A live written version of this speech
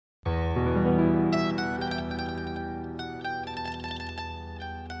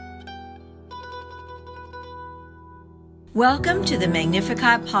Welcome to the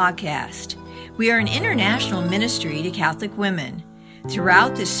Magnificat podcast. We are an international ministry to Catholic women.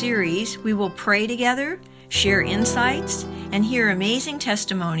 Throughout this series, we will pray together, share insights, and hear amazing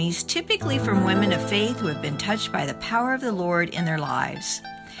testimonies, typically from women of faith who have been touched by the power of the Lord in their lives.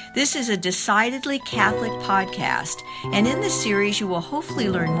 This is a decidedly Catholic podcast, and in this series you will hopefully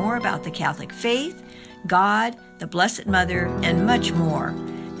learn more about the Catholic faith, God, the Blessed Mother, and much more.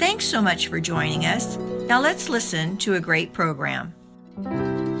 Thanks so much for joining us. Now let's listen to a great program.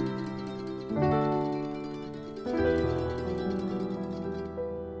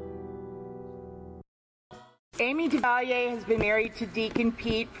 Amy Del Valle has been married to Deacon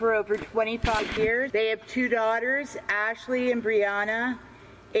Pete for over 25 years. They have two daughters, Ashley and Brianna.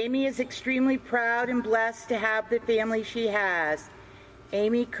 Amy is extremely proud and blessed to have the family she has.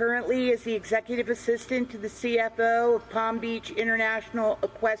 Amy currently is the executive assistant to the CFO of Palm Beach International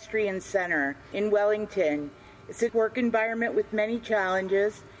Equestrian Center in Wellington. It's a work environment with many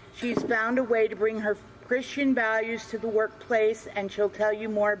challenges. She's found a way to bring her Christian values to the workplace, and she'll tell you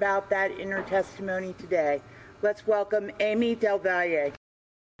more about that in her testimony today. Let's welcome Amy Del Valle.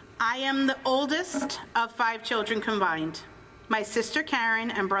 I am the oldest of 5 children combined. My sister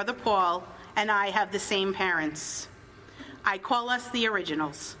Karen and brother Paul and I have the same parents. I call us the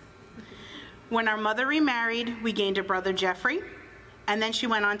originals. When our mother remarried, we gained a brother, Jeffrey, and then she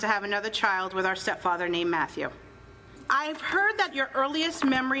went on to have another child with our stepfather named Matthew. I've heard that your earliest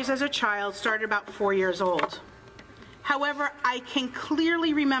memories as a child started about 4 years old. However, I can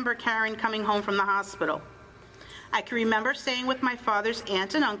clearly remember Karen coming home from the hospital. I can remember staying with my father's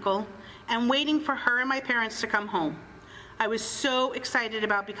aunt and uncle and waiting for her and my parents to come home. I was so excited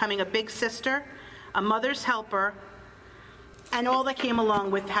about becoming a big sister, a mother's helper, and all that came along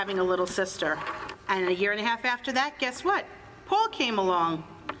with having a little sister. And a year and a half after that, guess what? Paul came along.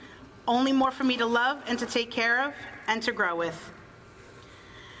 Only more for me to love and to take care of and to grow with.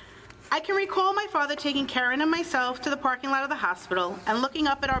 I can recall my father taking Karen and myself to the parking lot of the hospital and looking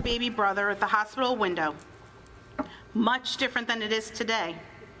up at our baby brother at the hospital window. Much different than it is today.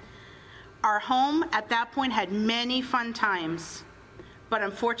 Our home at that point had many fun times, but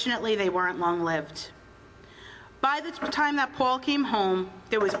unfortunately they weren't long-lived. By the time that Paul came home,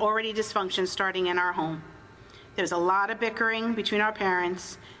 there was already dysfunction starting in our home. There was a lot of bickering between our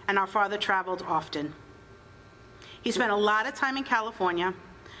parents, and our father traveled often. He spent a lot of time in California,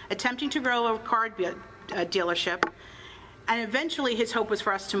 attempting to grow a car dealership, and eventually his hope was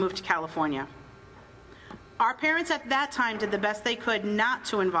for us to move to California. Our parents at that time did the best they could not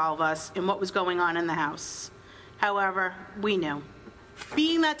to involve us in what was going on in the house. However, we knew.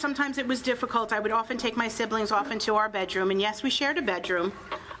 Being that sometimes it was difficult, I would often take my siblings off into our bedroom, and yes, we shared a bedroom,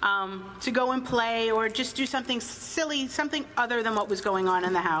 to go and play or just do something silly, something other than what was going on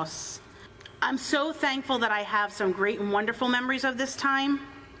in the house. I'm so thankful that I have some great and wonderful memories of this time,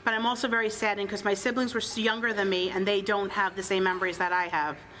 but I'm also very saddened because my siblings were younger than me and they don't have the same memories that I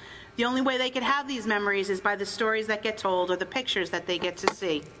have. The only way they could have these memories is by the stories that get told or the pictures that they get to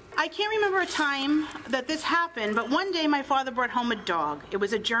see. I can't remember a time that this happened, but one day my father brought home a dog. It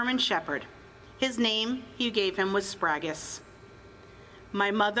was a German Shepherd. His name he gave him was Spragus.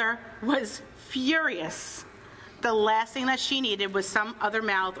 My mother was furious. The last thing that she needed was some other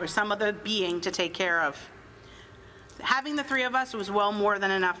mouth or some other being to take care of. Having the 3 of us was well more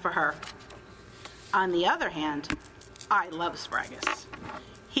than enough for her. On the other hand, I love Spragus.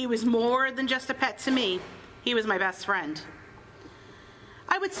 He was more than just a pet to me. He was my best friend.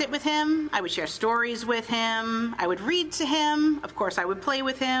 I would sit with him, I would share stories with him, I would read to him, of course I would play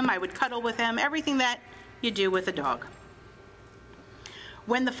with him, I would cuddle with him, everything that you do with a dog.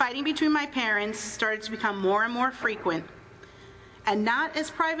 When the fighting between my parents started to become more and more frequent, and not as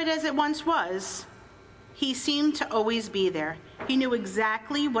private as it once was, he seemed to always be there. He knew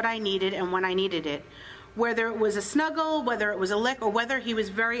exactly what I needed and when I needed it. Whether it was a snuggle, whether it was a lick, or whether he was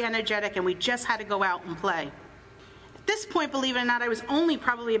very energetic and we just had to go out and play. At this point, believe it or not, I was only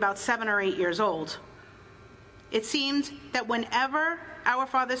probably about 7 or 8 years old. It seemed that whenever our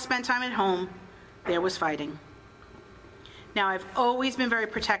father spent time at home, there was fighting. Now, I've always been very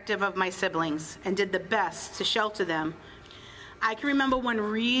protective of my siblings and did the best to shelter them. I can remember one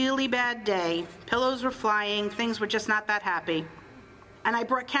really bad day. Pillows were flying, things were just not that happy. And I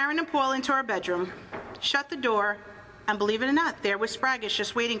brought Karen and Paul into our bedroom, shut the door, and believe it or not, there was Spragus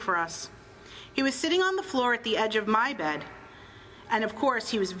just waiting for us. He was sitting on the floor at the edge of my bed, and of course,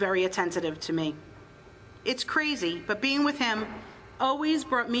 he was very attentive to me. It's crazy, but being with him always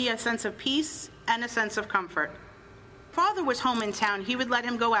brought me a sense of peace and a sense of comfort. Father was home in town. He would let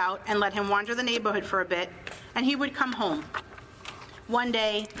him go out and let him wander the neighborhood for a bit, and he would come home. One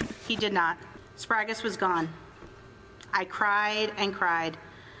day, he did not. Spragus was gone. I cried and cried.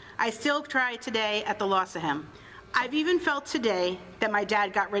 I still cry today at the loss of him. I've even felt today that my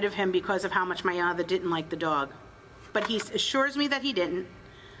dad got rid of him because of how much my mother didn't like the dog. But he assures me that he didn't.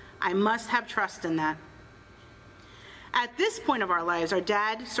 I must have trust in that. At this point of our lives, our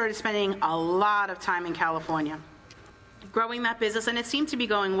dad started spending a lot of time in California, growing that business, and it seemed to be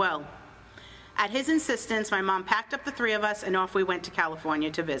going well. At his insistence, my mom packed up the three of us and off we went to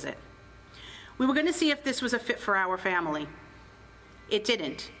California to visit. We were going to see if this was a fit for our family. It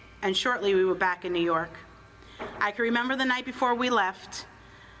didn't, and shortly we were back in New York. I can remember the night before we left,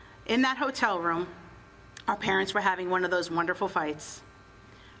 in that hotel room, our parents were having one of those wonderful fights.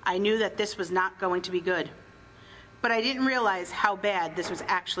 I knew that this was not going to be good, but I didn't realize how bad this was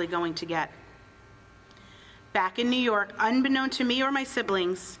actually going to get. Back in New York, unbeknown to me or my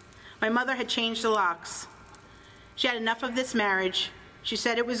siblings, my mother had changed the locks. She had enough of this marriage. She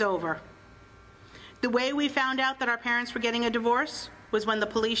said it was over. The way we found out that our parents were getting a divorce was when the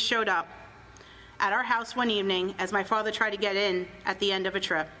police showed up at our house one evening as my father tried to get in at the end of a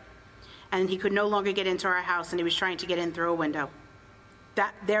trip, and he could no longer get into our house, and he was trying to get in through a window.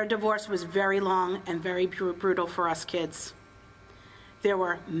 Their divorce was very long and very brutal for us kids. There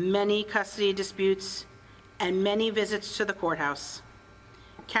were many custody disputes and many visits to the courthouse.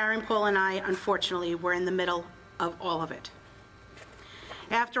 Karen, Paul, and I, unfortunately, were in the middle of all of it.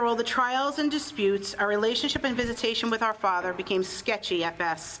 After all the trials and disputes, our relationship and visitation with our father became sketchy at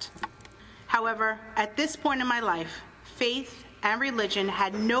best. However, at this point in my life, faith and religion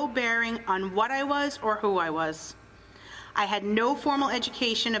had no bearing on what I was or who I was. I had no formal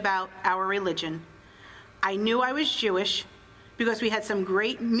education about our religion. I knew I was Jewish because we had some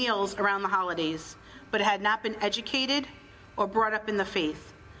great meals around the holidays, but had not been educated or brought up in the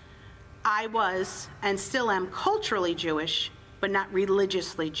faith. I was, and still am, culturally Jewish, but not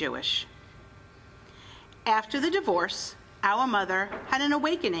religiously Jewish. After the divorce, our mother had an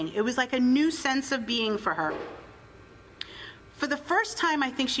awakening. It was like a new sense of being for her. For the first time, I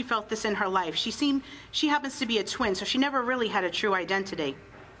think she felt this in her life. She happens to be a twin, so she never really had a true identity.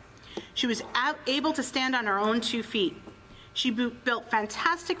 She was able to stand on her own 2 feet. She built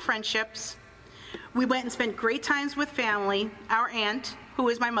fantastic friendships. We went and spent great times with family, our aunt, who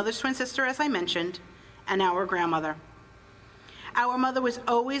is my mother's twin sister, as I mentioned, and our grandmother. Our mother was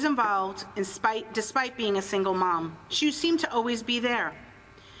always involved, despite being a single mom. She seemed to always be there.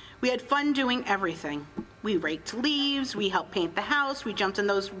 We had fun doing everything. We raked leaves, we helped paint the house, we jumped in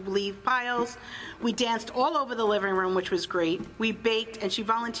those leaf piles, we danced all over the living room, which was great. We baked, and she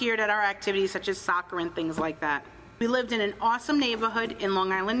volunteered at our activities such as soccer and things like that. We lived in an awesome neighborhood in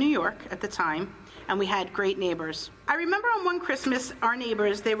Long Island, New York at the time, and we had great neighbors. I remember on one Christmas, our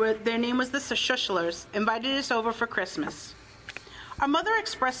neighbors, their name was the Schuschlers, invited us over for Christmas. Our mother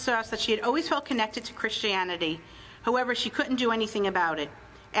expressed to us that she had always felt connected to Christianity. However, she couldn't do anything about it.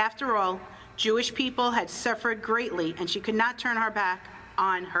 After all, Jewish people had suffered greatly, and she could not turn her back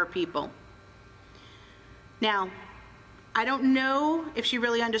on her people. Now, I don't know if she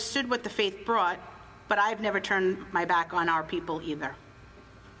really understood what the faith brought, but I've never turned my back on our people either.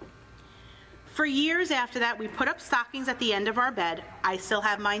 For years after that, we put up stockings at the end of our bed. I still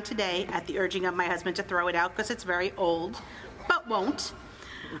have mine today at the urging of my husband to throw it out because it's very old, but won't.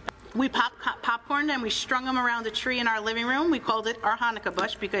 We popped popcorn and we strung them around a tree in our living room. We called it our Hanukkah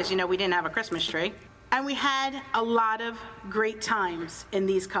bush because, we didn't have a Christmas tree. And we had a lot of great times in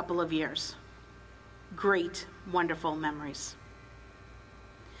these couple of years. Great, wonderful memories.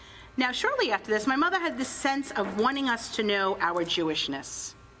 Now, shortly after this, my mother had this sense of wanting us to know our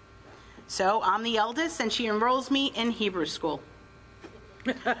Jewishness. So I'm the eldest, and she enrolls me in Hebrew school.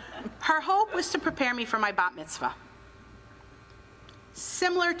 Her hope was to prepare me for my bat mitzvah,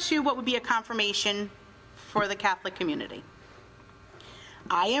 similar to what would be a confirmation for the Catholic community.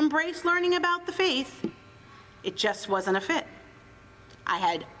 I embraced learning about the faith. It just wasn't a fit. I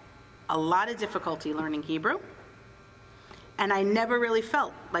had a lot of difficulty learning Hebrew, and I never really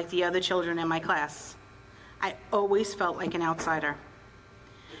felt like the other children in my class. I always felt like an outsider.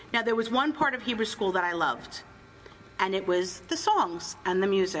 Now, there was one part of Hebrew school that I loved, and it was the songs and the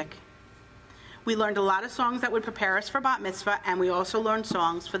music. We learned a lot of songs that would prepare us for bat mitzvah, and we also learned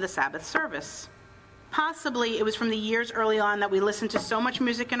songs for the Sabbath service. Possibly it was from the years early on that we listened to so much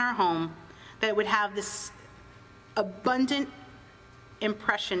music in our home that it would have this abundant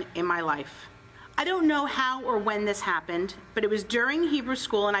impression in my life. I don't know how or when this happened, but it was during Hebrew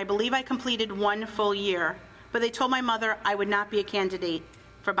school, and I believe I completed 1 full year, but they told my mother I would not be a candidate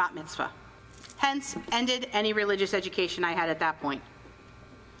for bat mitzvah. Hence, ended any religious education I had at that point.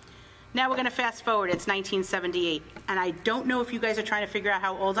 Now we're going to fast forward. It's 1978. And I don't know if you guys are trying to figure out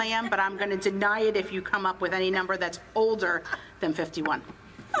how old I am, but I'm going to deny it if you come up with any number that's older than 51.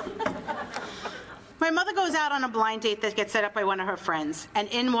 My mother goes out on a blind date that gets set up by one of her friends, and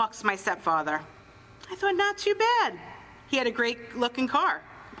in walks my stepfather. I thought, not too bad. He had a great-looking car.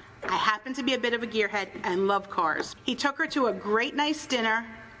 I happened to be a bit of a gearhead and love cars. He took her to a great nice dinner,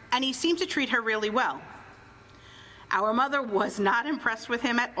 and he seemed to treat her really well. Our mother was not impressed with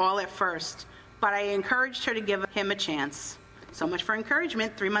him at all at first, but I encouraged her to give him a chance. So much for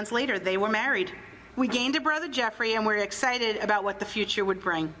encouragement. 3 months later, they were married. We gained a brother, Jeffrey, and we're excited about what the future would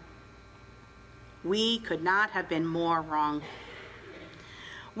bring. We could not have been more wrong.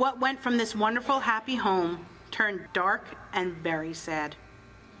 What went from this wonderful, happy home turned dark and very sad.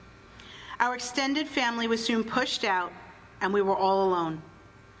 Our extended family was soon pushed out, and we were all alone.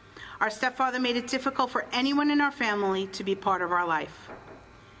 Our stepfather made it difficult for anyone in our family to be part of our life.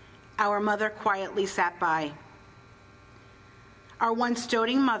 Our mother quietly sat by. Our once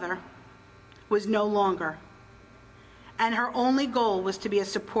doting mother was no longer, and her only goal was to be a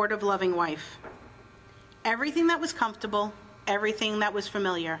supportive, loving wife. Everything that was comfortable, everything that was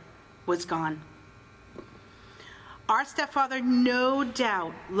familiar, was gone. Our stepfather no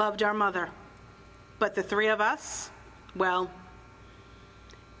doubt loved our mother, but the three of us, well,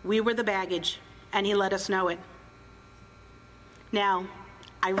 we were the baggage, and he let us know it. Now,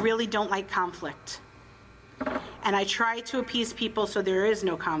 I really don't like conflict, and I try to appease people so there is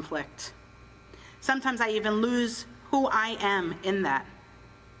no conflict. Sometimes I even lose who I am in that.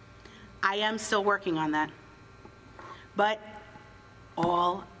 I am still working on that. But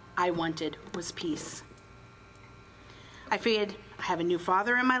all I wanted was peace. I figured I have a new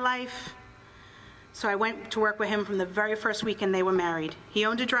father in my life, so I went to work with him from the very first weekend they were married. He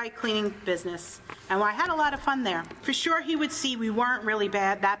owned a dry cleaning business, and I had a lot of fun there. For sure, he would see we weren't really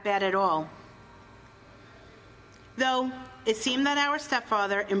that bad at all. Though it seemed that our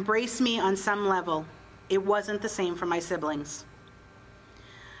stepfather embraced me on some level, it wasn't the same for my siblings.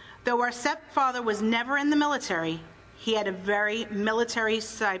 Though our stepfather was never in the military, he had a very military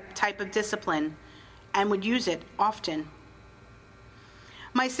type of discipline and would use it often.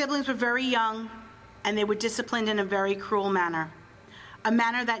 My siblings were very young, and they were disciplined in a very cruel manner, a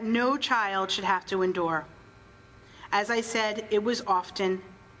manner that no child should have to endure. As I said, it was often,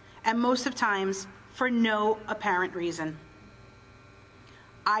 and most of times, for no apparent reason.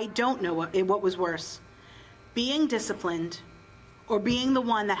 I don't know what was worse, being disciplined or being the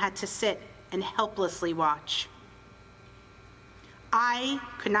one that had to sit and helplessly watch. I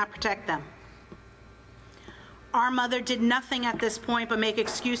could not protect them. Our mother did nothing at this point but make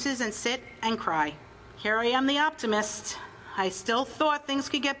excuses and sit and cry. Here I am, the optimist. I still thought things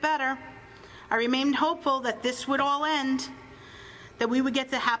could get better. I remained hopeful that this would all end, that we would get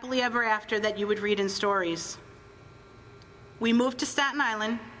the happily ever after that you would read in stories. We moved to Staten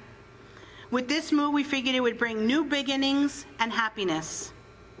Island. With this move, we figured it would bring new beginnings and happiness.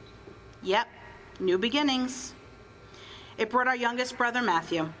 Yep, new beginnings. It brought our youngest brother,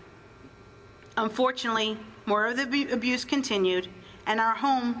 Matthew. Unfortunately, more of the abuse continued, and our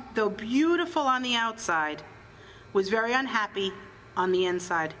home, though beautiful on the outside, was very unhappy on the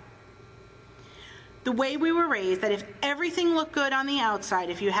inside. The way we were raised, that if everything looked good on the outside,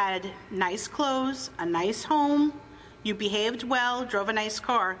 if you had nice clothes, a nice home, you behaved well, drove a nice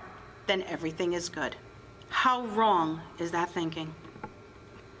car, then everything is good. How wrong is that thinking?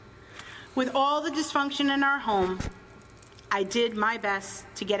 With all the dysfunction in our home, I did my best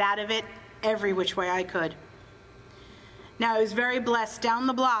to get out of it every which way I could. Now, I was very blessed. Down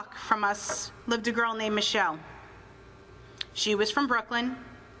the block from us lived a girl named Michelle. She was from Brooklyn,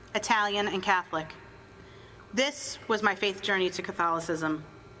 Italian and Catholic. This was my faith journey to Catholicism.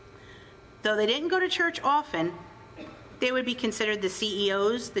 Though they didn't go to church often, they would be considered the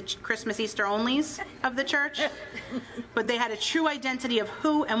CEOs, the Christmas Easter onlys of the church, but they had a true identity of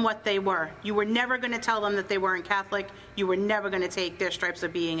who and what they were. You were never going to tell them that they weren't Catholic. You were never going to take their stripes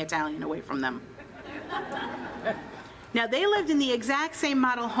of being Italian away from them. Now, they lived in the exact same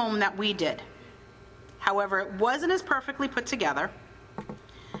model home that we did. However, it wasn't as perfectly put together,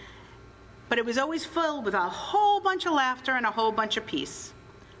 but it was always filled with a whole bunch of laughter and a whole bunch of peace.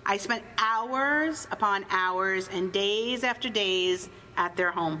 I spent hours upon hours and days after days at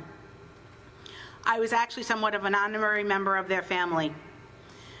their home. I was actually somewhat of an honorary member of their family.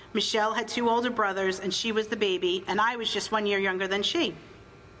 Michelle had 2 older brothers, and she was the baby, and I was just 1 year younger than she.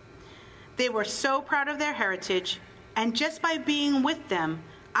 They were so proud of their heritage, and just by being with them,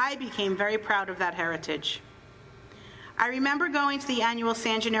 I became very proud of that heritage. I remember going to the annual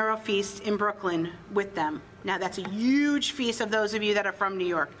San Gennaro feast in Brooklyn with them. Now, that's a huge feast of those of you that are from New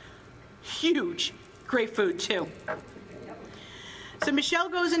York. Huge. Great food, too. So Michelle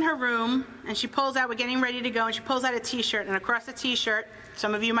goes in her room, and she pulls out, we're getting ready to go, and she pulls out a T-shirt, and across the T-shirt,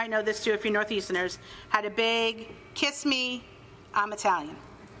 some of you might know this too if you're Northeasterners, had a big, "Kiss me, I'm Italian."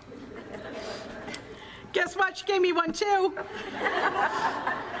 Guess what? She gave me one too.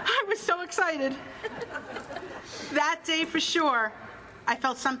 I was so excited. That day for sure, I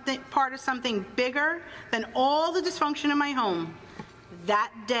felt part of something bigger than all the dysfunction in my home.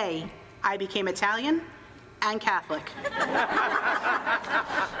 That day, I became Italian and Catholic.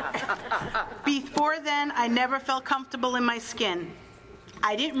 Before then, I never felt comfortable in my skin.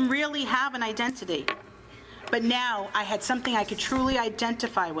 I didn't really have an identity. But now I had something I could truly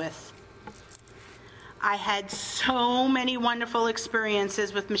identify with. I had so many wonderful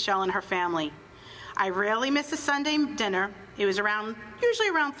experiences with Michelle and her family. I rarely miss a Sunday dinner. It was usually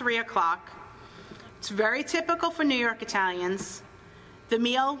around 3 o'clock. It's very typical for New York Italians. The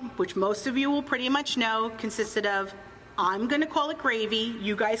meal, which most of you will pretty much know, consisted of, I'm going to call it gravy.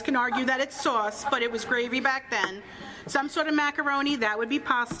 You guys can argue that it's sauce, but it was gravy back then. Some sort of macaroni, that would be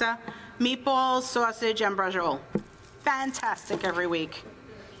pasta, meatballs, sausage, and braciole. Fantastic every week.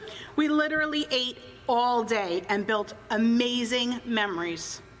 We literally ate all day and built amazing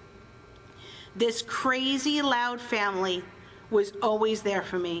memories. This crazy, loud family was always there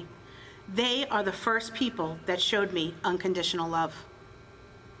for me. They are the first people that showed me unconditional love.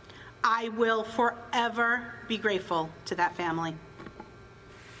 I will forever be grateful to that family.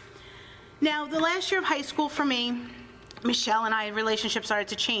 Now, the last year of high school for me, Michelle and I's relationship started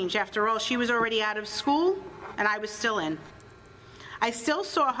to change. After all, she was already out of school, and I was still in. I still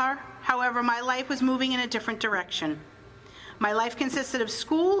saw her, however, my life was moving in a different direction. My life consisted of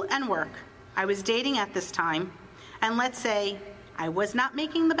school and work. I was dating at this time, and let's say I was not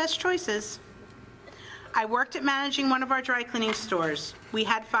making the best choices. I worked at managing one of our dry cleaning stores. We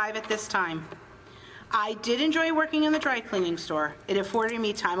had 5 at this time. I did enjoy working in the dry cleaning store. It afforded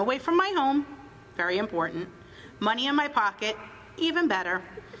me time away from my home, very important, money in my pocket, even better,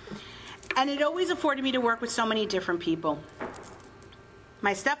 and it always afforded me to work with so many different people.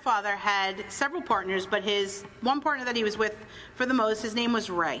 My stepfather had several partners, but his one partner that he was with for the most, his name was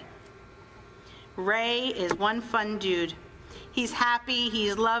Ray. Ray is one fun dude. He's happy,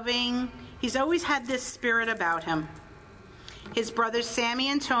 he's loving, he's always had this spirit about him. His brothers Sammy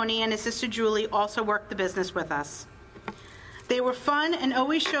and Tony and his sister Julie also worked the business with us. They were fun and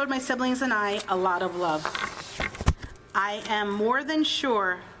always showed my siblings and I a lot of love. I am more than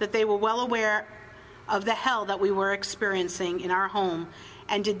sure that they were well aware of the hell that we were experiencing in our home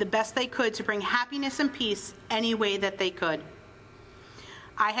and did the best they could to bring happiness and peace any way that they could.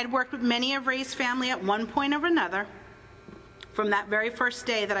 I had worked with many of Ray's family at one point or another from that very first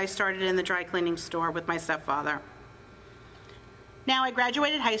day that I started in the dry cleaning store with my stepfather. Now, I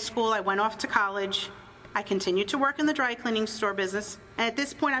graduated high school, I went off to college, I continued to work in the dry cleaning store business, and at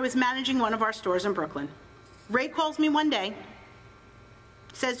this point I was managing one of our stores in Brooklyn. Ray calls me one day,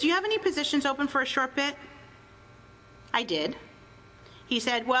 says, "Do you have any positions open for a short bit?" I did. He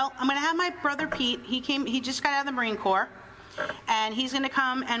said, "Well, I'm going to have my brother Pete, he just got out of the Marine Corps, and he's going to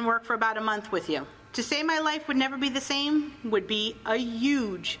come and work for about a month with you." To say my life would never be the same would be a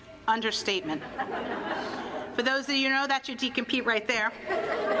huge understatement. For those of you who know, that's your Deacon Pete right there.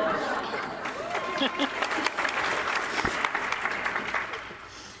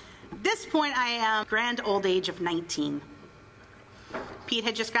 At this point, I am grand old age of 19. Pete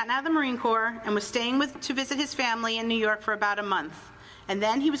had just gotten out of the Marine Corps and was staying to visit his family in New York for about a month. And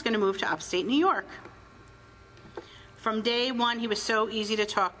then he was going to move to upstate New York. From day one, he was so easy to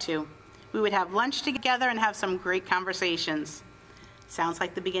talk to. We would have lunch together and have some great conversations. Sounds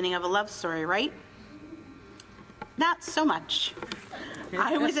like the beginning of a love story, right? Not so much.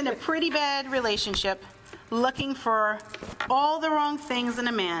 I was in a pretty bad relationship, looking for all the wrong things in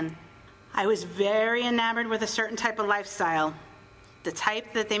a man. I was very enamored with a certain type of lifestyle, the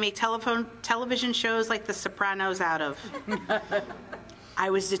type that they make television shows like The Sopranos out of. I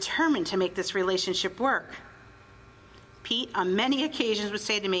was determined to make this relationship work. Pete, on many occasions, would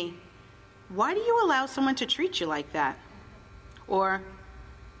say to me, "Why do you allow someone to treat you like that?" Or,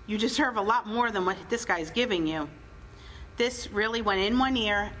 "You deserve a lot more than what this guy's giving you." This really went in one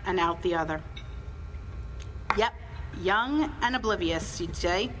ear and out the other. Yep, young and oblivious, you'd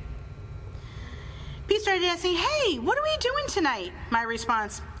say. Pete started asking, "Hey, what are we doing tonight?" My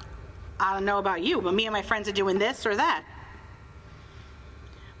response, "I don't know about you, but me and my friends are doing this or that."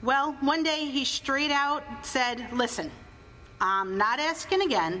 Well, one day he straight out said, "Listen, I'm not asking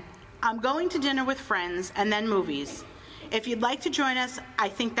again. I'm going to dinner with friends and then movies. If you'd like to join us, I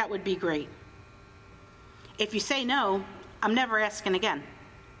think that would be great. If you say no, I'm never asking again."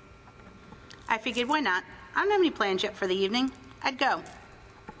 I figured, why not? I don't have any plans yet for the evening. I'd go.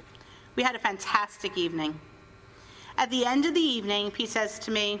 We had a fantastic evening. At the end of the evening, Pete says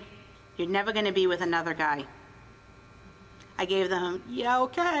to me, "You're never going to be with another guy." I gave them, "Yeah,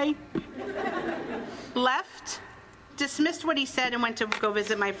 okay." Left, dismissed what he said, and went to go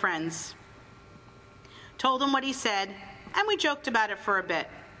visit my friends. Told him what he said, and we joked about it for a bit.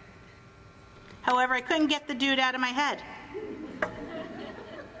 However, I couldn't get the dude out of my head.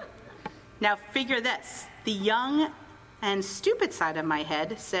 Now figure this. The young and stupid side of my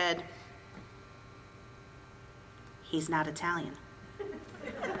head said, "He's not Italian."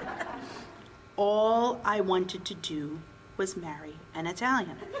 All I wanted to do was marry an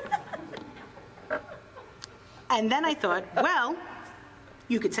Italian. And then I thought, well,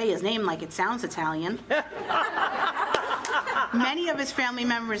 you could say his name like it sounds Italian. Many of his family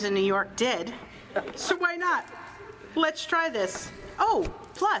members in New York did. So why not? Let's try this. Oh,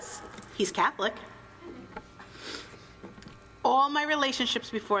 plus, he's Catholic. All my relationships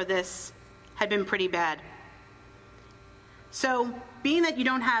before this had been pretty bad. So, being that you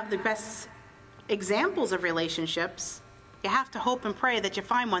don't have the best examples of relationships, you have to hope and pray that you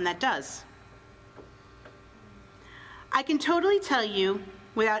find one that does. I can totally tell you,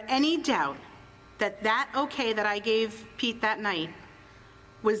 without any doubt, that okay that I gave Pete that night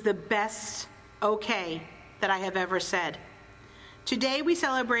was the best okay that I have ever said. Today we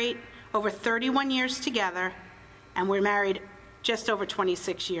celebrate over 31 years together, and we're married just over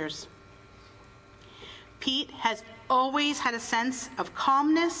 26 years. Pete has always had a sense of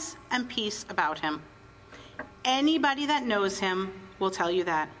calmness and peace about him. Anybody that knows him will tell you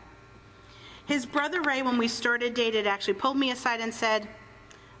that. His brother Ray, when we started dating, actually pulled me aside and said,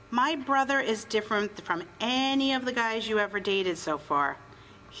 "My brother is different from any of the guys you ever dated so far.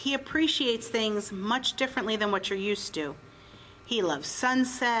 He appreciates things much differently than what you're used to. He loves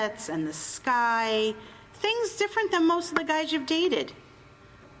sunsets and the sky, things different than most of the guys you've dated."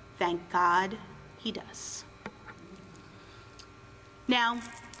 Thank God he does. Now,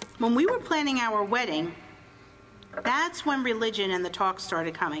 when we were planning our wedding, that's when religion and the talk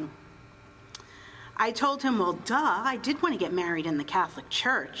started coming. I told him, well, duh, I did want to get married in the Catholic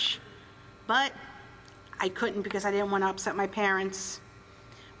Church, but I couldn't because I didn't want to upset my parents.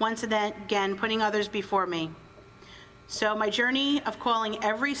 Once again, putting others before me. So my journey of calling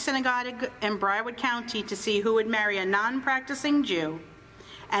every synagogue in Broward County to see who would marry a non-practicing Jew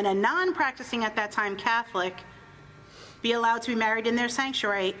and a non-practicing at that time Catholic be allowed to be married in their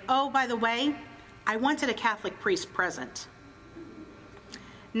sanctuary. Oh, by the way, I wanted a Catholic priest present.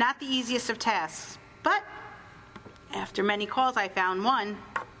 Not the easiest of tasks, but after many calls, I found one.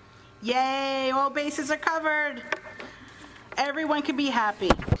 Yay, all bases are covered. Everyone could be happy.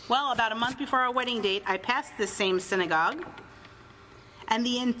 Well, about a month before our wedding date, I passed this same synagogue, and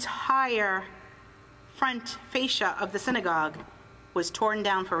the entire front fascia of the synagogue was torn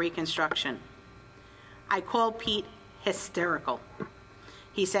down for reconstruction. I called Pete hysterical.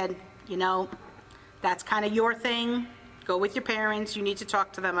 He said, "You know, that's kind of your thing. Go with your parents. You need to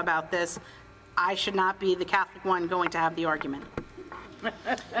talk to them about this. I should not be the Catholic one going to have the argument."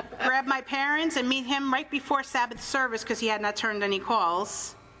 Grab my parents and meet him right before Sabbath service because he had not turned any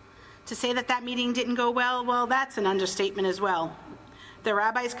calls. To say that meeting didn't go well, that's an understatement as well. The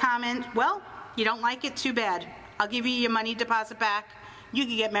rabbi's comment, "Well, you don't like it, too bad. I'll give you your money deposit back. You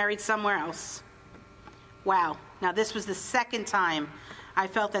can get married somewhere else." Wow. Now this was the second time I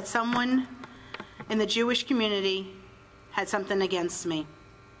felt that someone in the Jewish community had something against me.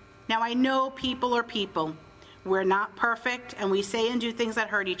 Now I know people are people. We're not perfect, and we say and do things that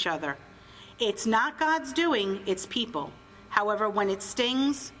hurt each other. It's not God's doing, it's people. However, when it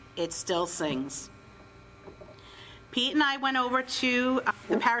stings, it still sings. Pete and I went over to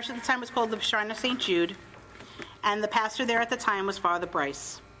the parish at the time was called the Shrine of St. Jude, and the pastor there at the time was Father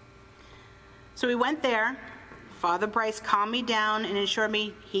Bryce. So we went there. Father Bryce calmed me down and assured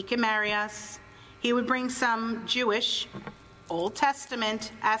me he could marry us. He would bring some Jewish, Old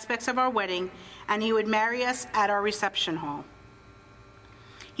Testament aspects of our wedding, and he would marry us at our reception hall.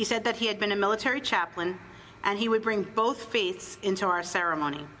 He said that he had been a military chaplain, and he would bring both faiths into our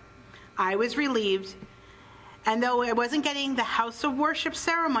ceremony. I was relieved, and though I wasn't getting the house of worship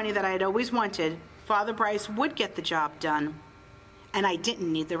ceremony that I had always wanted, Father Bryce would get the job done, and I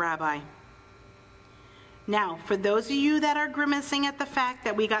didn't need the rabbi. Now, for those of you that are grimacing at the fact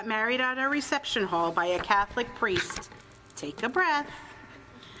that we got married at our reception hall by a Catholic priest, take a breath.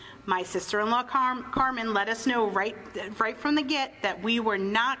 My sister-in-law Carmen let us know right from the get that we were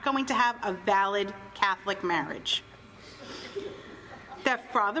not going to have a valid Catholic marriage.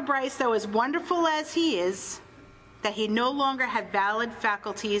 That Father Bryce, though as wonderful as he is, that he no longer had valid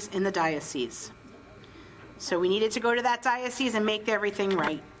faculties in the diocese. So we needed to go to that diocese and make everything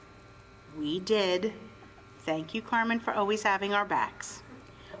right. We did. Thank you, Carmen, for always having our backs.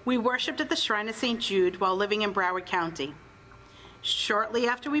 We worshiped at the Shrine of St. Jude while living in Broward County. Shortly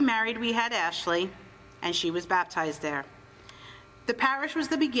after we married, we had Ashley, and she was baptized there. The parish was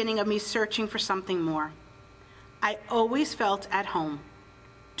the beginning of me searching for something more. I always felt at home,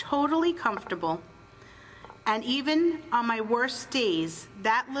 totally comfortable, and even on my worst days,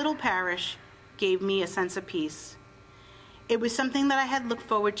 that little parish gave me a sense of peace. It was something that I had looked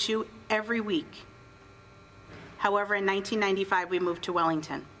forward to every week. However, in 1995, we moved to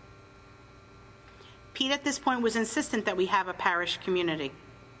Wellington. Pete at this point was insistent that we have a parish community.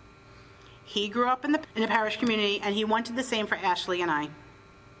 He grew up in the parish community, and he wanted the same for Ashley and I.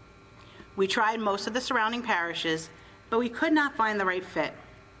 We tried most of the surrounding parishes, but we could not find the right fit.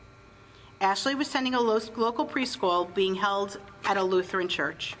 Ashley was attending a local preschool being held at a Lutheran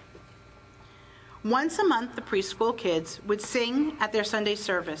church. Once a month, the preschool kids would sing at their Sunday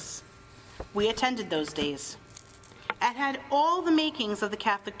service. We attended those days. It had all the makings of the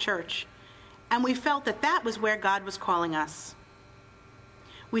Catholic Church, and we felt that that was where God was calling us.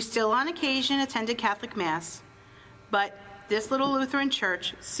 We still on occasion attended Catholic Mass, but this little Lutheran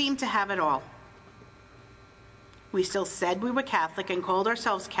church seemed to have it all. We still said we were Catholic and called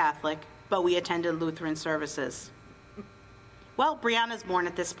ourselves Catholic, but we attended Lutheran services. Well, Brianna's born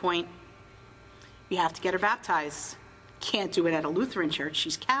at this point. You have to get her baptized. Can't do it at a Lutheran church.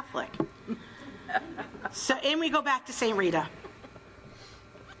 She's Catholic. So in we go back to St. Rita.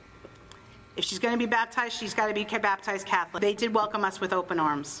 If she's going to be baptized, she's got to be baptized Catholic. They did welcome us with open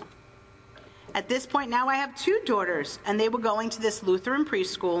arms. At this point, now I have 2 daughters, and they were going to this Lutheran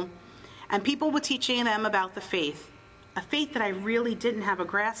preschool, and people were teaching them about the faith, a faith that I really didn't have a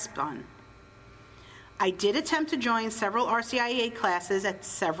grasp on. I did attempt to join several RCIA classes at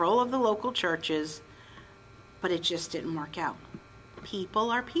several of the local churches, but it just didn't work out. People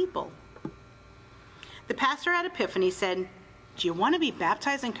are people. The pastor at Epiphany said, "Do you want to be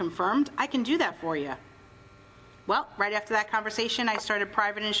baptized and confirmed? I can do that for you." Well, right after that conversation, I started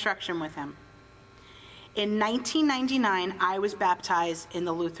private instruction with him. In 1999, I was baptized in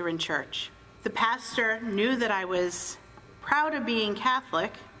the Lutheran Church. The pastor knew that I was proud of being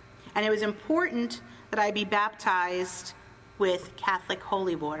Catholic, and it was important that I be baptized with Catholic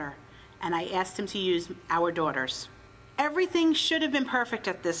holy water, and I asked him to use our daughters. Everything should have been perfect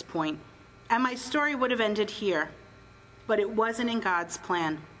at this point, and my story would have ended here, but it wasn't in God's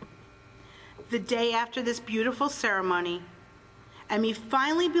plan. The day after this beautiful ceremony, and me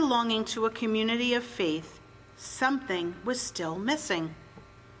finally belonging to a community of faith, something was still missing.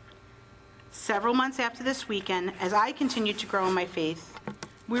 Several months after this weekend, as I continued to grow in my faith,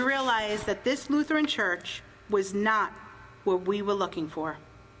 we realized that this Lutheran church was not what we were looking for.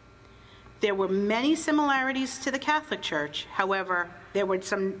 There were many similarities to the Catholic Church. However, there were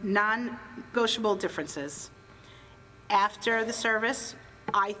some non-negotiable differences. After the service,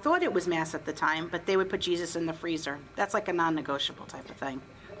 I thought it was Mass at the time, but they would put Jesus in the freezer. That's like a non-negotiable type of thing.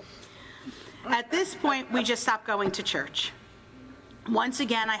 At this point, we just stopped going to church. Once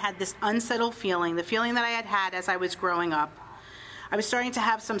again, I had this unsettled feeling, the feeling that I had had as I was growing up. I was starting to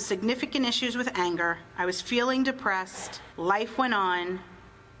have some significant issues with anger. I was feeling depressed. Life went on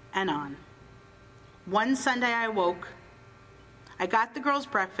and on. One Sunday I woke. I got the girls'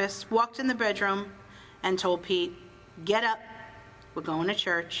 breakfast, walked in the bedroom, and told Pete, "Get up. We're going to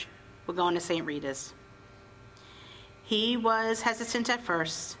church. We're going to St. Rita's." He was hesitant at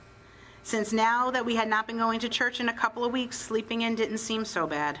first, since now that we had not been going to church in a couple of weeks, sleeping in didn't seem so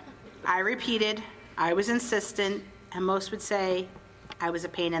bad. I repeated, I was insistent, and most would say I was a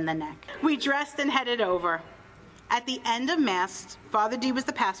pain in the neck. We dressed and headed over. At the end of Mass, Father D was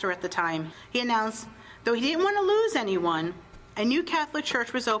the pastor at the time. He announced, though he didn't want to lose anyone, a new Catholic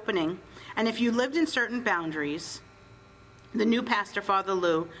church was opening, and if you lived in certain boundaries, the new pastor, Father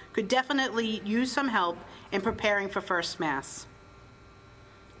Lou, could definitely use some help in preparing for First Mass.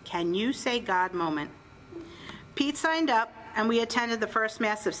 Can you say God moment? Pete signed up, and we attended the First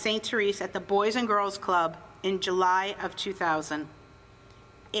Mass of St. Therese at the Boys and Girls Club in July of 2000.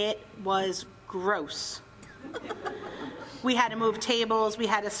 It was gross. We had to move tables, we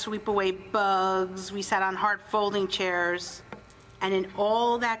had to sweep away bugs, we sat on hard folding chairs, and in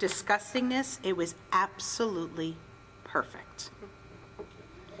all that disgustingness, it was absolutely perfect.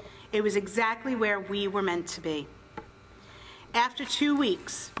 It was exactly where we were meant to be. After 2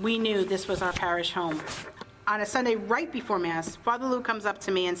 weeks, we knew this was our parish home. On a Sunday right before Mass, Father Lou comes up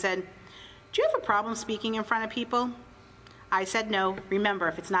to me and said, "Do you have a problem speaking in front of people?" I said no. Remember,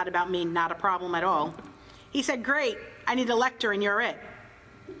 if it's not about me, not a problem at all. He said, "Great, I need a lector and you're it."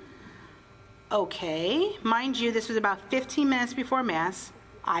 Okay, mind you, this was about 15 minutes before Mass.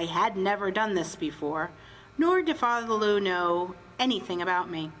 I had never done this before, nor did Father Lou know anything about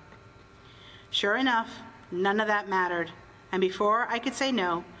me. Sure enough, none of that mattered, and before I could say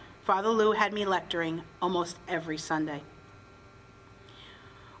no, Father Lou had me lecturing almost every Sunday.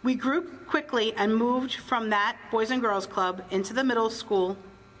 We grew quickly and moved from that Boys and Girls Club into the middle school,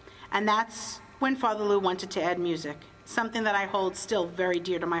 and that's when Father Lou wanted to add music, something that I hold still very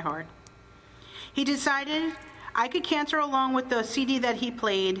dear to my heart. He decided I could cantor along with the CD that he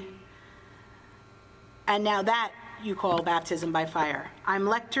played, and now that you call baptism by fire. I'm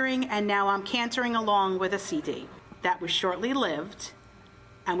lecturing, and now I'm cantering along with a CD. That was shortly lived,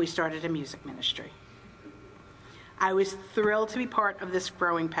 and we started a music ministry. I was thrilled to be part of this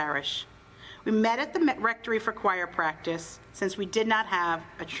growing parish. We met at the rectory for choir practice, since we did not have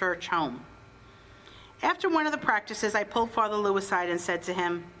a church home. After one of the practices, I pulled Father Lou aside and said to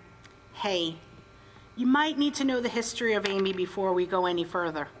him, "Hey, you might need to know the history of Amy before we go any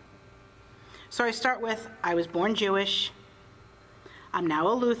further." So I start with, I was born Jewish. I'm now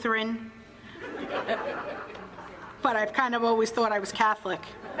a Lutheran. But I've kind of always thought I was Catholic.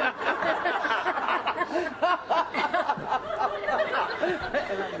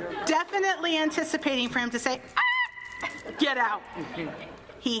 Definitely anticipating for him to say, "Ah, get out."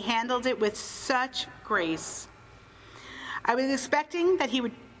 He handled it with such grace. I was expecting that he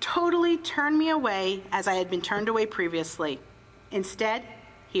would totally turn me away as I had been turned away previously. Instead,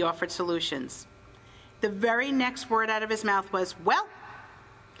 he offered solutions. The very next word out of his mouth was, "Well,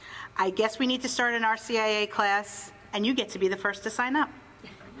 I guess we need to start an RCIA class, and you get to be the first to sign up."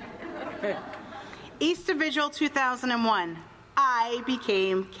 Easter Vigil 2001, I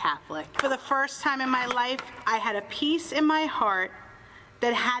became Catholic. For the first time in my life, I had a peace in my heart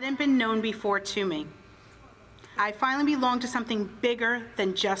that hadn't been known before to me. I finally belonged to something bigger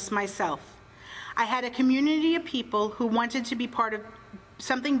than just myself. I had a community of people who wanted to be part of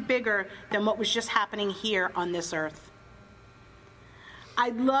something bigger than what was just happening here on this earth.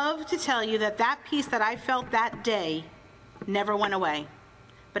 I'd love to tell you that that peace that I felt that day never went away.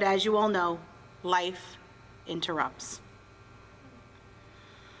 But as you all know, life interrupts.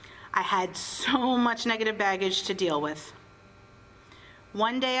 I had so much negative baggage to deal with.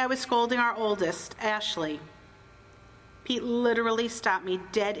 One day I was scolding our oldest, Ashley. Pete literally stopped me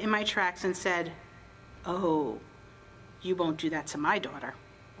dead in my tracks and said, "Oh, you won't do that to my daughter.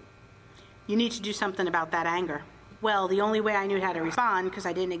 You need to do something about that anger." Well, the only way I knew how to respond, because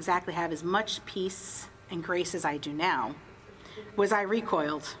I didn't exactly have as much peace and grace as I do now, was I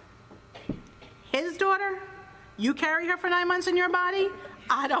recoiled. "His daughter? You carry her for 9 months in your body?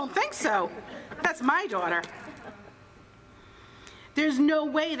 I don't think so. That's my daughter. There's no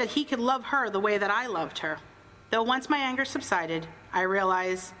way that he could love her the way that I loved her." Though once my anger subsided, I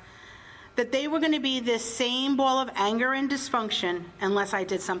realized that they were going to be this same ball of anger and dysfunction unless I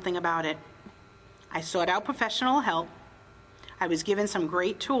did something about it. I sought out professional help. I was given some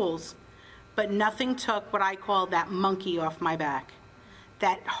great tools, but nothing took what I call that monkey off my back.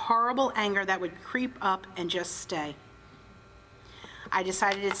 That horrible anger that would creep up and just stay. I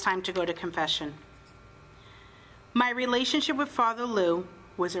decided it's time to go to confession. My relationship with Father Lou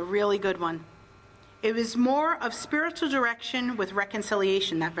was a really good one. It was more of spiritual direction with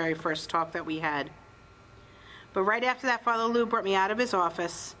reconciliation, that very first talk that we had. But right after that, Father Lou brought me out of his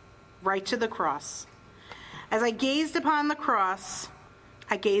office, right to the cross. As I gazed upon the cross,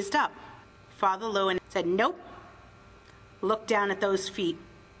 I gazed up. Father Lou and said, "Nope. Look down at those feet.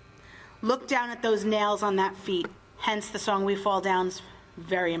 Look down at those nails on that feet." Hence, the song "We Fall Down" is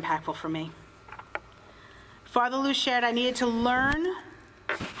very impactful for me. Father Lou shared I needed to learn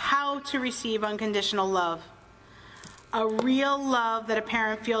how to receive unconditional love. A real love that a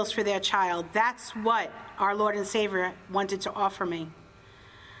parent feels for their child. That's what our Lord and Savior wanted to offer me.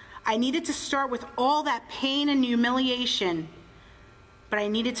 I needed to start with all that pain and humiliation, but I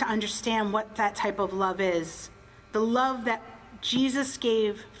needed to understand what that type of love is. The love that Jesus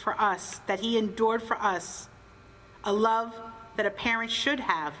gave for us, that he endured for us. A love that a parent should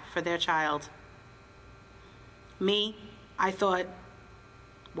have for their child. Me, I thought,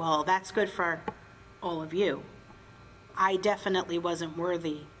 well, that's good for all of you. I definitely wasn't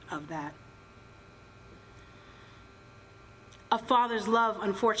worthy of that. A father's love,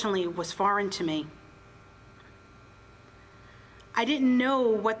 unfortunately, was foreign to me. I didn't know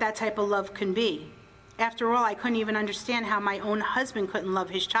what that type of love can be. After all, I couldn't even understand how my own husband couldn't love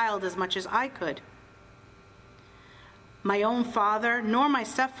his child as much as I could. My own father, nor my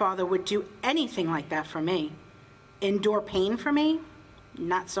stepfather, would do anything like that for me. Endure pain for me?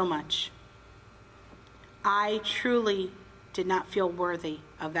 Not so much. I truly did not feel worthy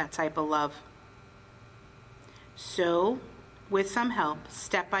of that type of love. So, with some help,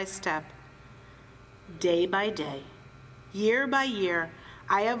 step by step, day by day, year by year,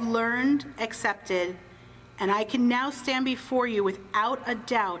 I have learned, accepted, and I can now stand before you without a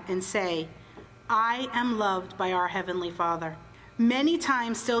doubt and say, I am loved by our Heavenly Father. Many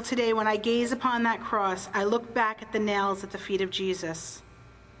times still today, when I gaze upon that cross, I look back at the nails at the feet of Jesus.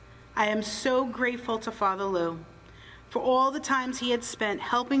 I am so grateful to Father Lou for all the times he had spent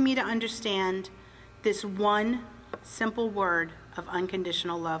helping me to understand this one simple word of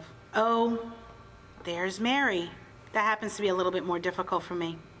unconditional love. Oh, there's Mary. That happens to be a little bit more difficult for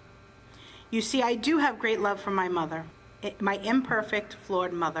me. You see, I do have great love for my mother, my imperfect,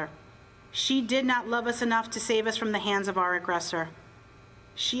 flawed mother. She did not love us enough to save us from the hands of our aggressor.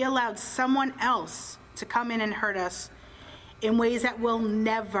 She allowed someone else to come in and hurt us in ways that will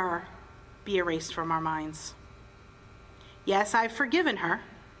never be erased from our minds. Yes, I've forgiven her.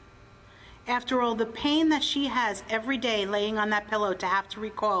 After all, the pain that she has every day laying on that pillow to have to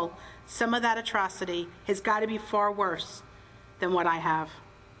recall some of that atrocity has got to be far worse than what I have.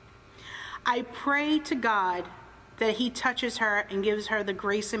 I pray to God that he touches her and gives her the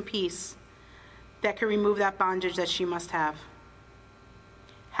grace and peace that can remove that bondage that she must have.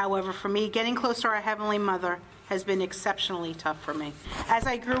 However, for me, getting close to our Heavenly Mother has been exceptionally tough for me. As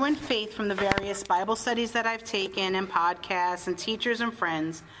I grew in faith from the various Bible studies that I've taken and podcasts and teachers and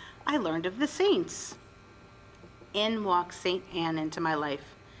friends, I learned of the saints. In walked St. Anne into my life.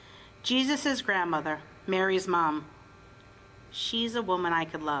 Jesus' grandmother, Mary's mom. She's a woman I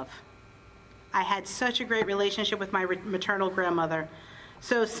could love. I had such a great relationship with my maternal grandmother.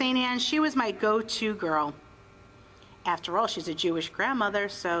 So St. Anne, she was my go-to girl. After all, she's a Jewish grandmother,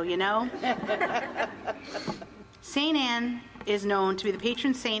 so you know. St. Anne is known to be the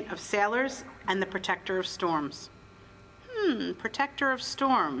patron saint of sailors and the protector of storms. Protector of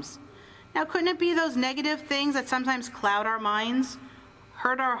storms. Now, couldn't it be those negative things that sometimes cloud our minds,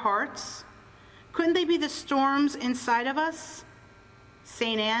 hurt our hearts? Couldn't they be the storms inside of us?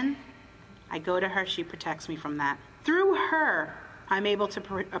 St. Anne, I go to her, she protects me from that. Through her, I'm able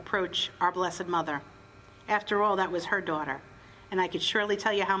to approach our Blessed Mother. After all, that was her daughter, and I could surely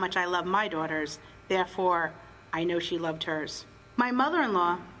tell you how much I love my daughters, therefore, I know she loved hers. My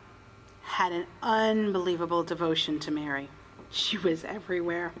mother-in-law had an unbelievable devotion to Mary. She was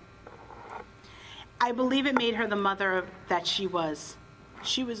everywhere. I believe it made her the mother that she was.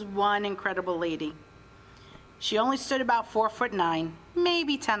 She was one incredible lady. She only stood about 4'9",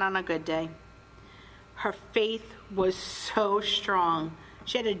 maybe 10 on a good day. Her faith was so strong.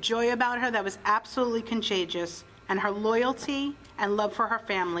 She had a joy about her that was absolutely contagious, and her loyalty and love for her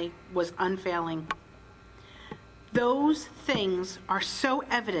family was unfailing. Those things are so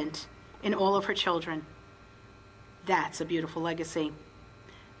evident in all of her children. That's a beautiful legacy.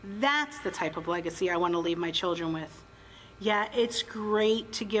 That's the type of legacy I want to leave my children with. Yeah, it's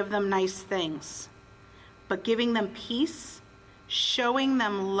great to give them nice things, but giving them peace, showing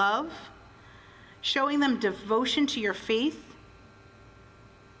them love, showing them devotion to your faith,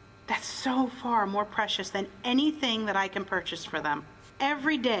 that's so far more precious than anything that I can purchase for them.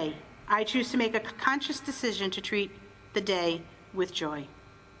 Every day, I choose to make a conscious decision to treat the day with joy.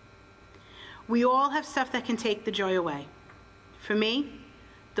 We all have stuff that can take the joy away. For me,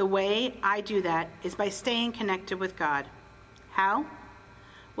 the way I do that is by staying connected with God. How?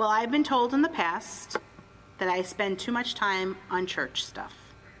 Well, I've been told in the past that I spend too much time on church stuff.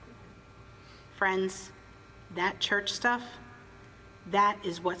 Friends, that church stuff, that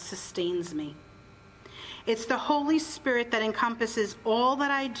is what sustains me. It's the Holy Spirit that encompasses all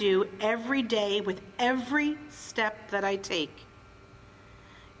that I do every day with every step that I take.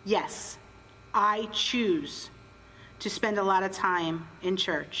 Yes, I choose to spend a lot of time in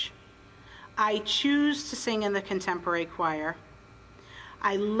church. I choose to sing in the contemporary choir.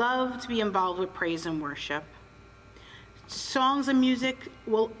 I love to be involved with praise and worship. Songs and music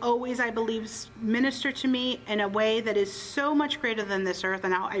will always, I believe, minister to me in a way that is so much greater than this earth,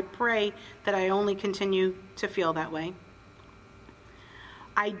 and I pray that I only continue to feel that way.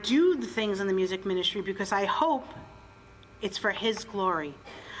 I do the things in the music ministry because I hope it's for His glory.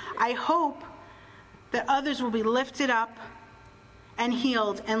 I hope that others will be lifted up and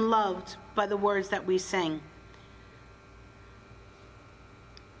healed and loved by the words that we sing.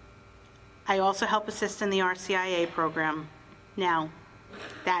 I also help assist in the RCIA program. Now,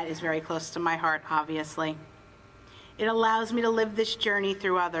 that is very close to my heart, obviously. It allows me to live this journey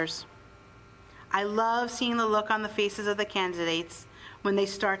through others. I love seeing the look on the faces of the candidates when they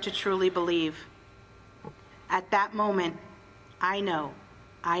start to truly believe. At that moment, I know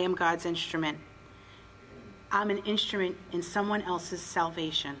I am God's instrument. I'm an instrument in someone else's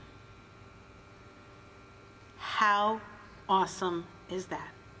salvation. How awesome is that?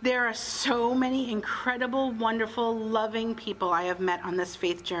 There are so many incredible, wonderful, loving people I have met on this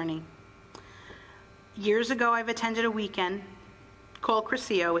faith journey. Years ago, I've attended a weekend called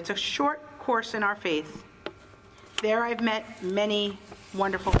Crescio. It's a short course in our faith. There I've met many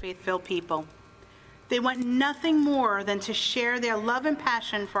wonderful faith-filled people. They want nothing more than to share their love and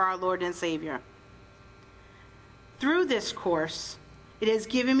passion for our Lord and Savior. Through this course, it has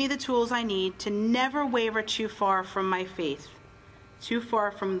given me the tools I need to never waver too far from my faith, too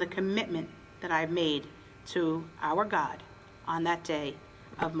far from the commitment that I've made to our God on that day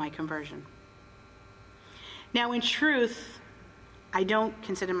of my conversion. Now, in truth, I don't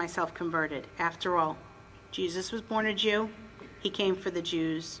consider myself converted. After all, Jesus was born a Jew. He came for the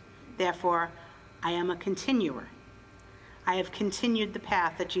Jews. Therefore, I am a continuer. I have continued the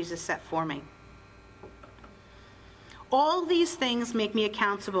path that Jesus set for me. All these things make me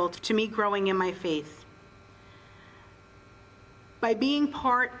accountable to me growing in my faith. By being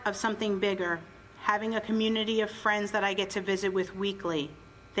part of something bigger, having a community of friends that I get to visit with weekly,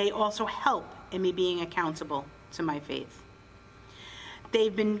 they also help in me being accountable to my faith.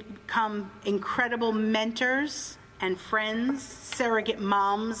 They've become incredible mentors and friends, surrogate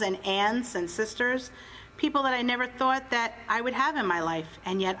moms and aunts and sisters, people that I never thought that I would have in my life,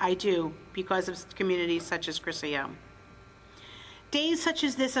 and yet I do because of communities such as Crescio. Days such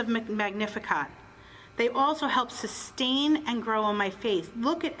as this of Magnificat, they also help sustain and grow in my faith.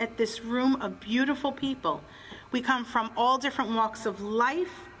 Look at this room of beautiful people. We come from all different walks of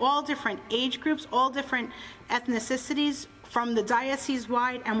life, all different age groups, all different ethnicities, from the diocese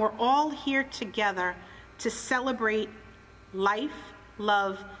wide, and we're all here together to celebrate life,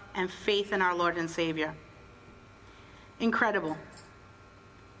 love, and faith in our Lord and Savior. Incredible.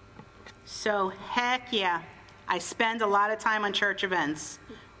 So, heck yeah, I spend a lot of time on church events.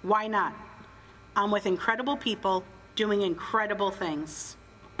 Why not? I'm with incredible people doing incredible things.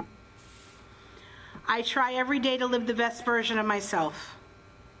 I try every day to live the best version of myself.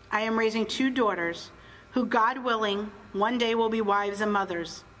 I am raising 2 daughters who, God willing, one day will be wives and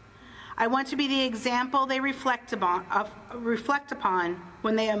mothers. I want to be the example they reflect upon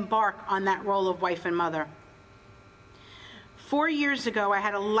when they embark on that role of wife and mother. 4 years ago, I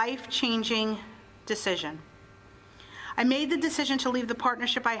had a life-changing decision. I made the decision to leave the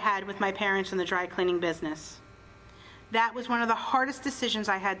partnership I had with my parents in the dry cleaning business. That was one of the hardest decisions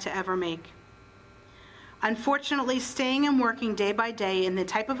I had to ever make. Unfortunately, staying and working day by day in the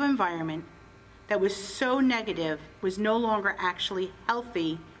type of environment that was so negative was no longer actually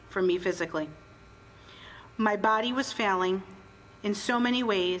healthy for me physically. My body was failing. In so many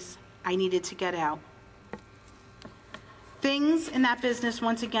ways, I needed to get out. Things in that business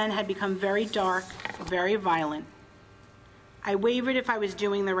once again had become very dark, very violent. I wavered if I was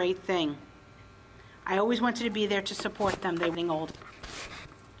doing the right thing. I always wanted to be there to support them. They were getting old.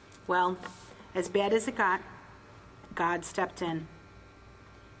 Well, as bad as it got, God stepped in.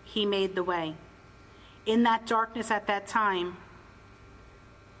 He made the way. In that darkness at that time,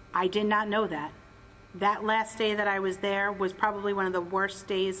 I did not know that. That last day that I was there was probably one of the worst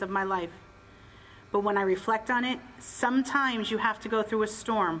days of my life. But when I reflect on it, sometimes you have to go through a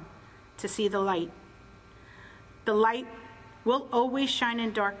storm to see the light. The light will always shine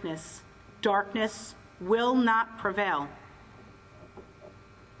in darkness. Darkness will not prevail.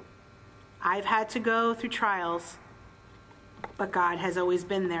 I've had to go through trials, but God has always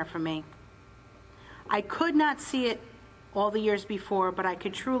been there for me. I could not see it all the years before, but I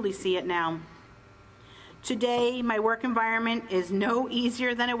could truly see it now. Today, my work environment is no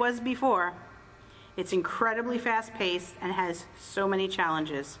easier than it was before. It's incredibly fast-paced and has so many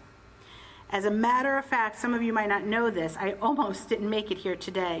challenges. As a matter of fact, some of you might not know this, I almost didn't make it here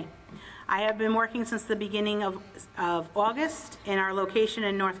today. I have been working since the beginning of August in our location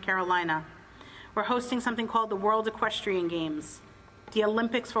in North Carolina. We're hosting something called the World Equestrian Games, the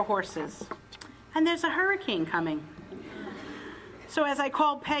Olympics for horses. And there's a hurricane coming. So as I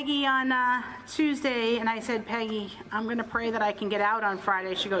called Peggy on Tuesday, and I said, Peggy, I'm going to pray that I can get out on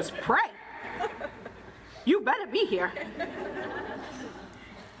Friday. She goes, pray? You better be here.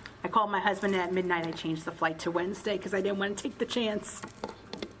 I called my husband at midnight. I changed the flight to Wednesday because I didn't want to take the chance.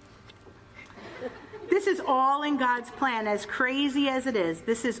 This is all in God's plan. As crazy as it is,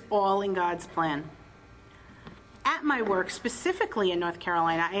 this is all in God's plan. At my work, specifically in North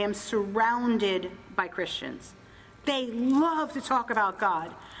Carolina, I am surrounded by Christians. They love to talk about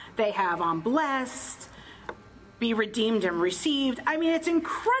God. They have I'm blessed, be redeemed and received. I mean, it's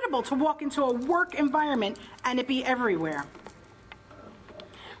incredible to walk into a work environment and it be everywhere.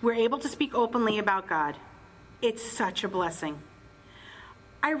 We're able to speak openly about God. It's such a blessing.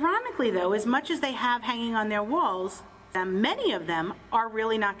 Ironically, though, as much as they have hanging on their walls, many of them are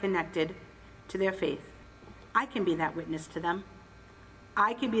really not connected to their faith. I can be that witness to them.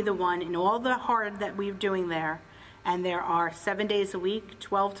 I can be the one in all the hard that we're doing there, and there are 7 days a week,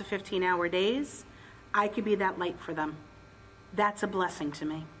 12 to 15-hour days. I could be that light for them. That's a blessing to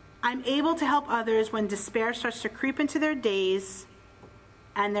me. I'm able to help others when despair starts to creep into their days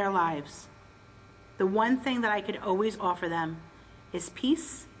and their lives. The one thing that I could always offer them is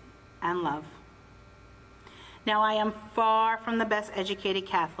peace and love. Now, I am far from the best educated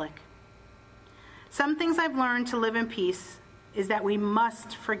Catholic. Some things I've learned to live in peace is that we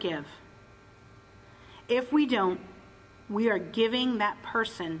must forgive. If we don't, we are giving that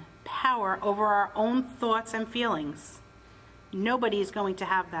person power over our own thoughts and feelings. Nobody is going to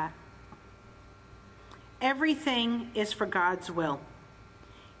have that. Everything is for God's will.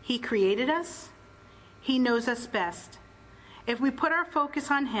 He created us. He knows us best. If we put our focus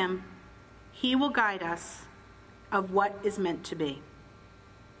on Him, He will guide us of what is meant to be.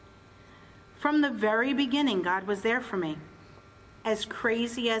 From the very beginning, God was there for me. As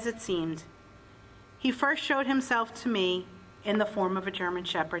crazy as it seemed, He first showed Himself to me in the form of a German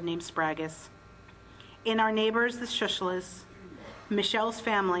Shepherd named Spragus, in our neighbors, the Schuschlas, Michelle's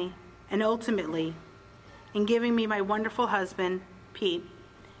family, and ultimately in giving me my wonderful husband, Pete,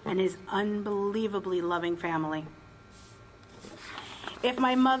 and his unbelievably loving family. If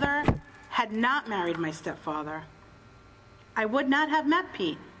my mother had not married my stepfather, I would not have met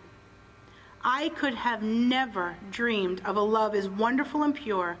Pete. I could have never dreamed of a love as wonderful and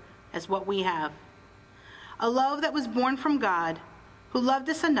pure as what we have. A love that was born from God, who loved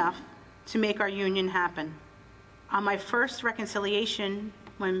us enough to make our union happen. On my first reconciliation,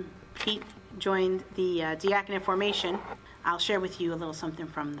 when Pete joined the diaconate formation, I'll share with you a little something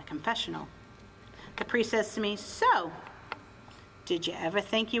from the confessional. The priest says to me, "So, did you ever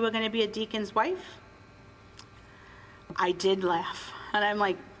think you were going to be a deacon's wife?" I did laugh, and I'm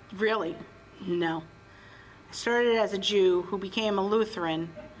like, really? No. I started as a Jew who became a Lutheran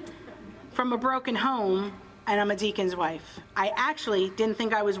from a broken home, and I'm a deacon's wife. I actually didn't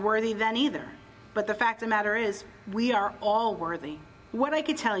think I was worthy then either. But the fact of the matter is, we are all worthy. What I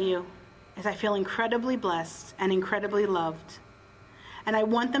could tell you is I feel incredibly blessed and incredibly loved. And I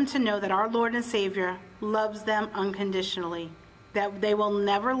want them to know that our Lord and Savior loves them unconditionally, that they will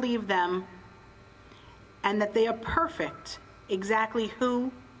never leave them, and that they are perfect, exactly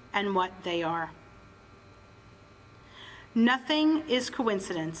who and what they are. Nothing is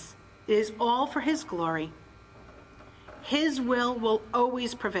coincidence. It is all for His glory. His will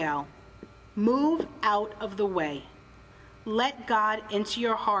always prevail. Move out of the way. Let God into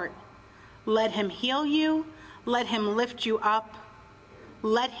your heart. Let Him heal you. Let Him lift you up.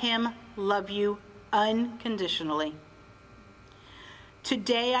 Let Him love you unconditionally.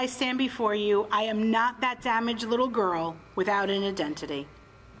 Today I stand before you. I am not that damaged little girl without an identity.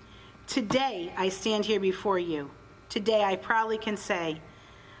 Today I stand here before you. Today I proudly can say,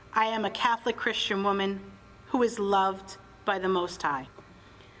 I am a Catholic Christian woman who is loved by the Most High.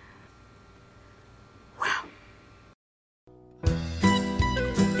 Wow.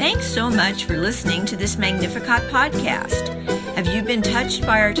 Thanks so much for listening to this Magnificat podcast. Have you been touched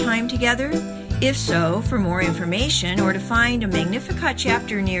by our time together? If so, for more information or to find a Magnificat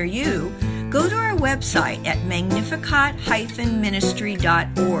chapter near you, go to our website at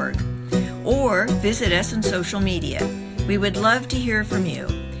magnificat-ministry.org or visit us on social media. We would love to hear from you.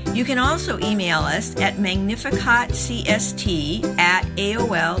 You can also email us at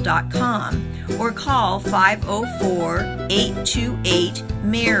magnificatcst@aol.com or call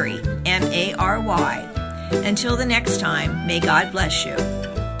 504-828-MARY, M-A-R-Y. Until the next time, may God bless you.